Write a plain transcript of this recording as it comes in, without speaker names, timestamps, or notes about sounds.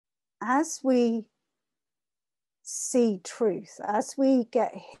as we see truth, as we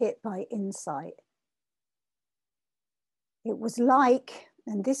get hit by insight, it was like,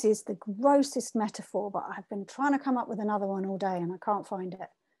 and this is the grossest metaphor, but I've been trying to come up with another one all day and I can't find it.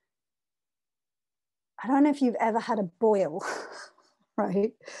 I don't know if you've ever had a boil,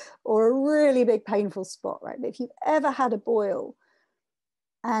 right? Or a really big painful spot, right? But if you've ever had a boil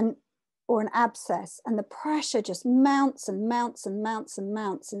or an abscess, and the pressure just mounts and mounts and mounts and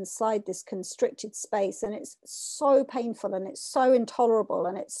mounts inside this constricted space, and it's so painful and it's so intolerable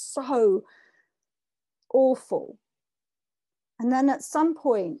and it's so awful. And then at some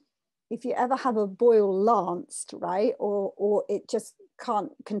point, if you ever have a boil lanced, right, or it just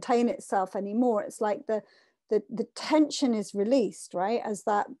can't contain itself anymore, it's like the tension is released, right, as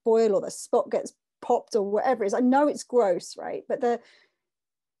that boil or the spot gets popped or whatever it is. I know it's gross, right, but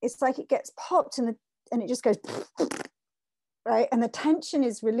it's like it gets popped and it just goes, right, and the tension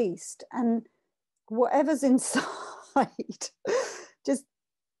is released, and whatever's inside just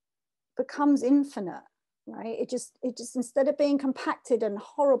becomes infinite. Right, it just instead of being compacted and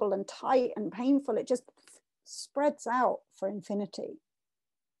horrible and tight and painful, it just spreads out for infinity,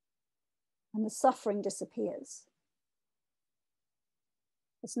 and the suffering disappears.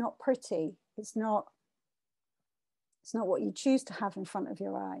 It's not pretty, it's not what you choose to have in front of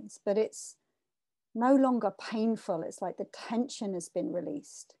your eyes, but it's no longer painful. It's like the tension has been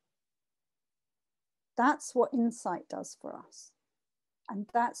released. That's what insight does for us, and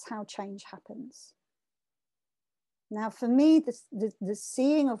that's how change happens. Now, for me, the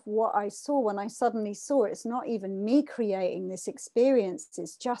seeing of what I saw when I suddenly saw it, it's not even me creating this experience,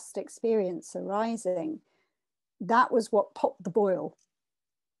 it's just experience arising. That was what popped the boil.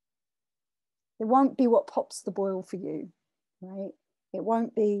 It won't be what pops the boil for you, right? It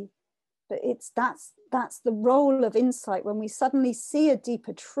won't be, but that's the role of insight, when we suddenly see a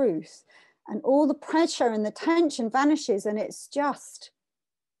deeper truth and all the pressure and the tension vanishes and it's just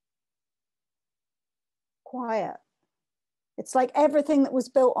quiet. It's like everything that was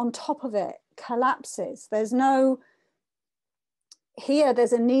built on top of it collapses. There's no, here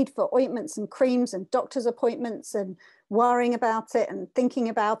there's a need for ointments and creams and doctor's appointments and worrying about it and thinking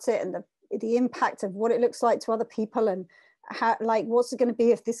about it and the impact of what it looks like to other people and how, like, what's it going to be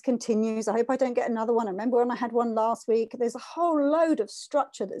if this continues? I hope I don't get another one. I remember when I had one last week. There's a whole load of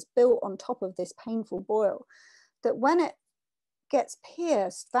structure that's built on top of this painful boil that when it gets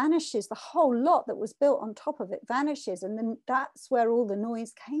pierced, vanishes. The whole lot that was built on top of it vanishes, and then that's where all the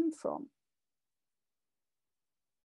noise came from.